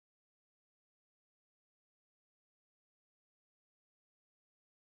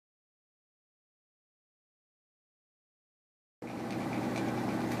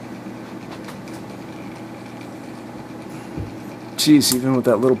Jeez, even with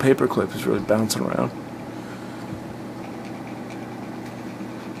that little paper clip, it's really bouncing around.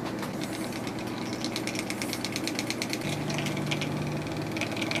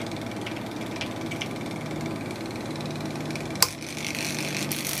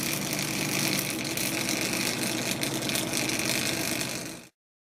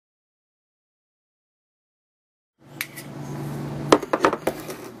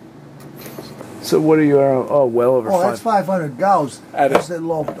 So what are you? Oh, well over. Oh, that's 500 gauss. That's at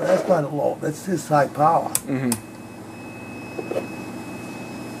low. That's not at low. That's his high power. Mm-hmm.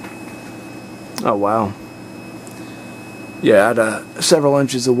 Oh wow. Yeah, at several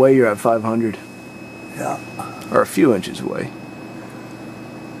inches away, you're at 500. Yeah. Or a few inches away.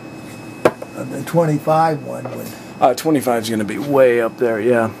 The 25 one would. 25 is going to be way up there.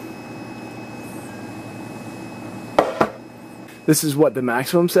 Yeah. This is what the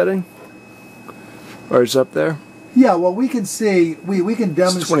maximum setting. Or it's up there? Yeah, well, we can see, we can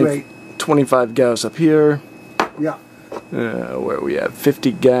demonstrate. 25 gauss up here. Yeah. Where we have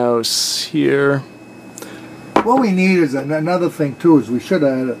 50 gauss here. What we need is another thing, too, is we should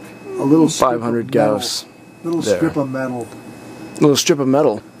have a little 500 gauss. Little strip of metal. Little strip of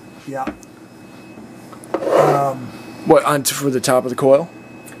metal? Yeah. What, for the top of the coil?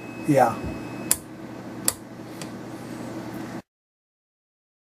 Yeah.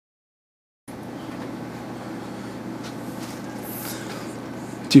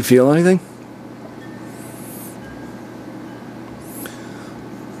 Do you feel anything?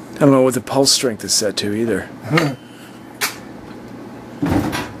 I don't know what the pulse strength is set to either.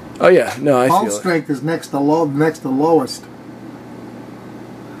 Oh yeah, no, I feel it. Pulse strength is next to lowest.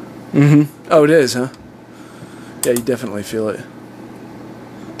 Mm-hmm. Oh, it is, huh? Yeah, you definitely feel it.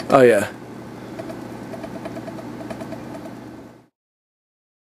 Oh yeah.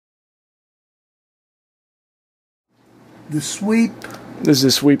 The sweep. This is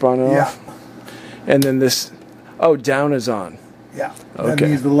a sweep on and off? Yeah. And then this, oh, down is on. Yeah. Okay. That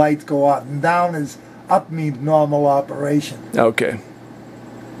means the lights go up. And down is, up means normal operation. Okay.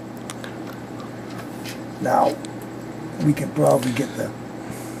 Now, we can probably get the...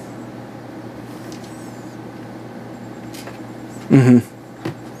 Mm-hmm.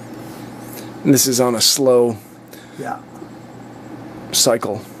 And this is on a slow yeah.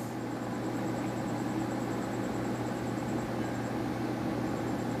 cycle.